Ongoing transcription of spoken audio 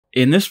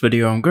In this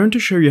video, I'm going to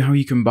show you how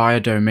you can buy a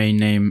domain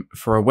name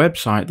for a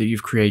website that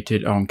you've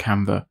created on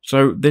Canva.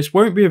 So this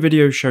won't be a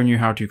video showing you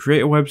how to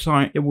create a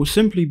website, it will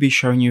simply be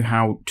showing you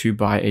how to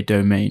buy a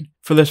domain.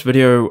 For this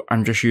video,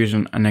 I'm just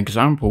using an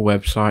example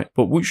website,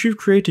 but once you've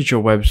created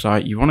your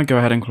website, you want to go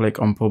ahead and click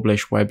on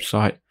Publish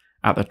Website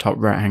at the top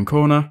right hand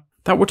corner.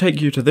 That will take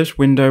you to this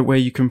window where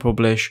you can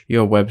publish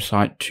your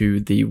website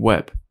to the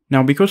web.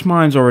 Now, because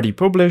mine's already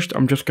published,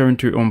 I'm just going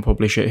to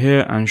unpublish it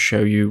here and show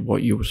you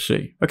what you will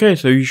see. Okay,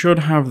 so you should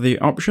have the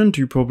option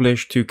to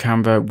publish to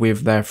Canva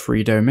with their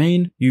free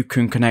domain. You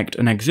can connect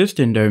an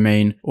existing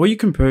domain, or you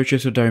can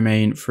purchase a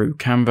domain through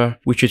Canva,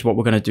 which is what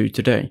we're going to do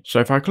today.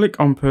 So if I click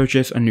on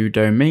purchase a new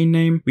domain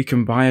name, we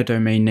can buy a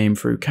domain name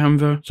through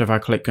Canva. So if I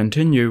click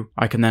continue,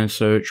 I can then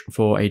search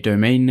for a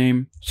domain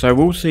name. So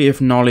we'll see if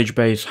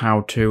KnowledgeBase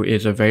How To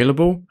is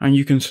available, and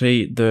you can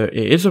see that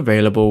it is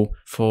available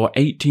for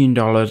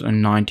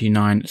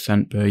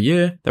 $18.99 per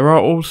year. There are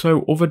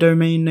also other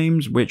domain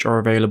names which are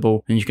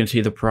available, and you can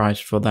see the price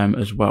for them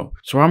as well.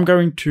 So I'm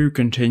going to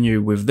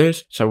continue with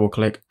this. So we'll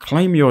click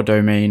claim your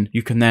domain.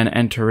 You can then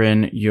enter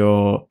in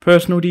your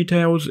personal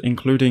details,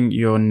 including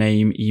your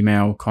name,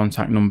 email,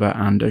 contact number,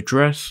 and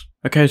address.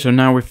 Okay, so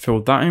now we've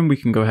filled that in, we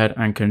can go ahead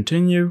and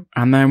continue.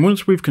 And then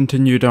once we've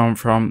continued on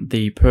from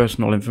the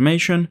personal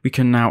information, we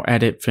can now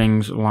edit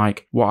things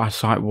like what our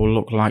site will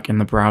look like in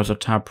the browser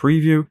tab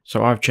preview.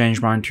 So I've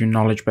changed mine to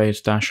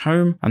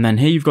knowledgebase-home. And then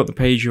here you've got the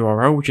page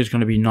URL, which is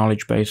going to be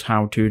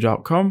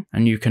knowledgebasehowto.com.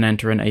 And you can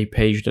enter in a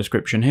page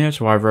description here.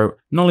 So I wrote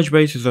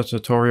KnowledgeBase is a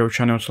tutorial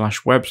channel /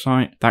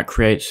 website that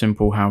creates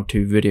simple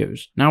how-to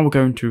videos. Now we're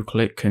going to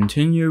click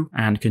continue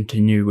and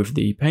continue with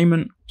the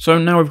payment. So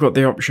now we've got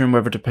the option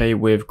whether to pay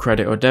with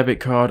credit or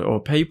debit card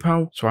or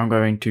PayPal. So I'm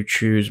going to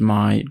choose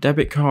my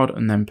debit card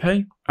and then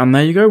pay. And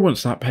there you go.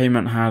 Once that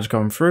payment has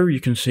gone through, you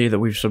can see that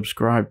we've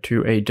subscribed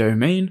to a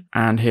domain,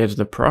 and here's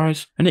the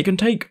price. And it can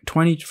take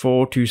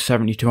 24 to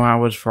 72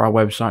 hours for our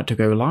website to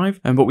go live.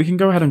 But we can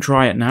go ahead and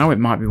try it now. It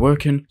might be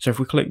working. So if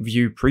we click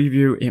view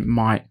preview, it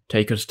might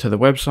take us to the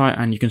website,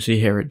 and you can see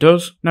here it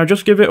does. Now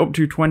just give it up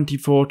to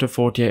 24 to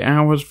 48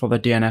 hours for the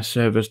DNS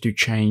servers to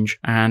change.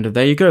 And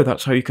there you go.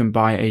 That's how you can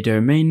buy a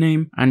domain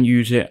name and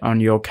use it on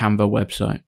your Canva website.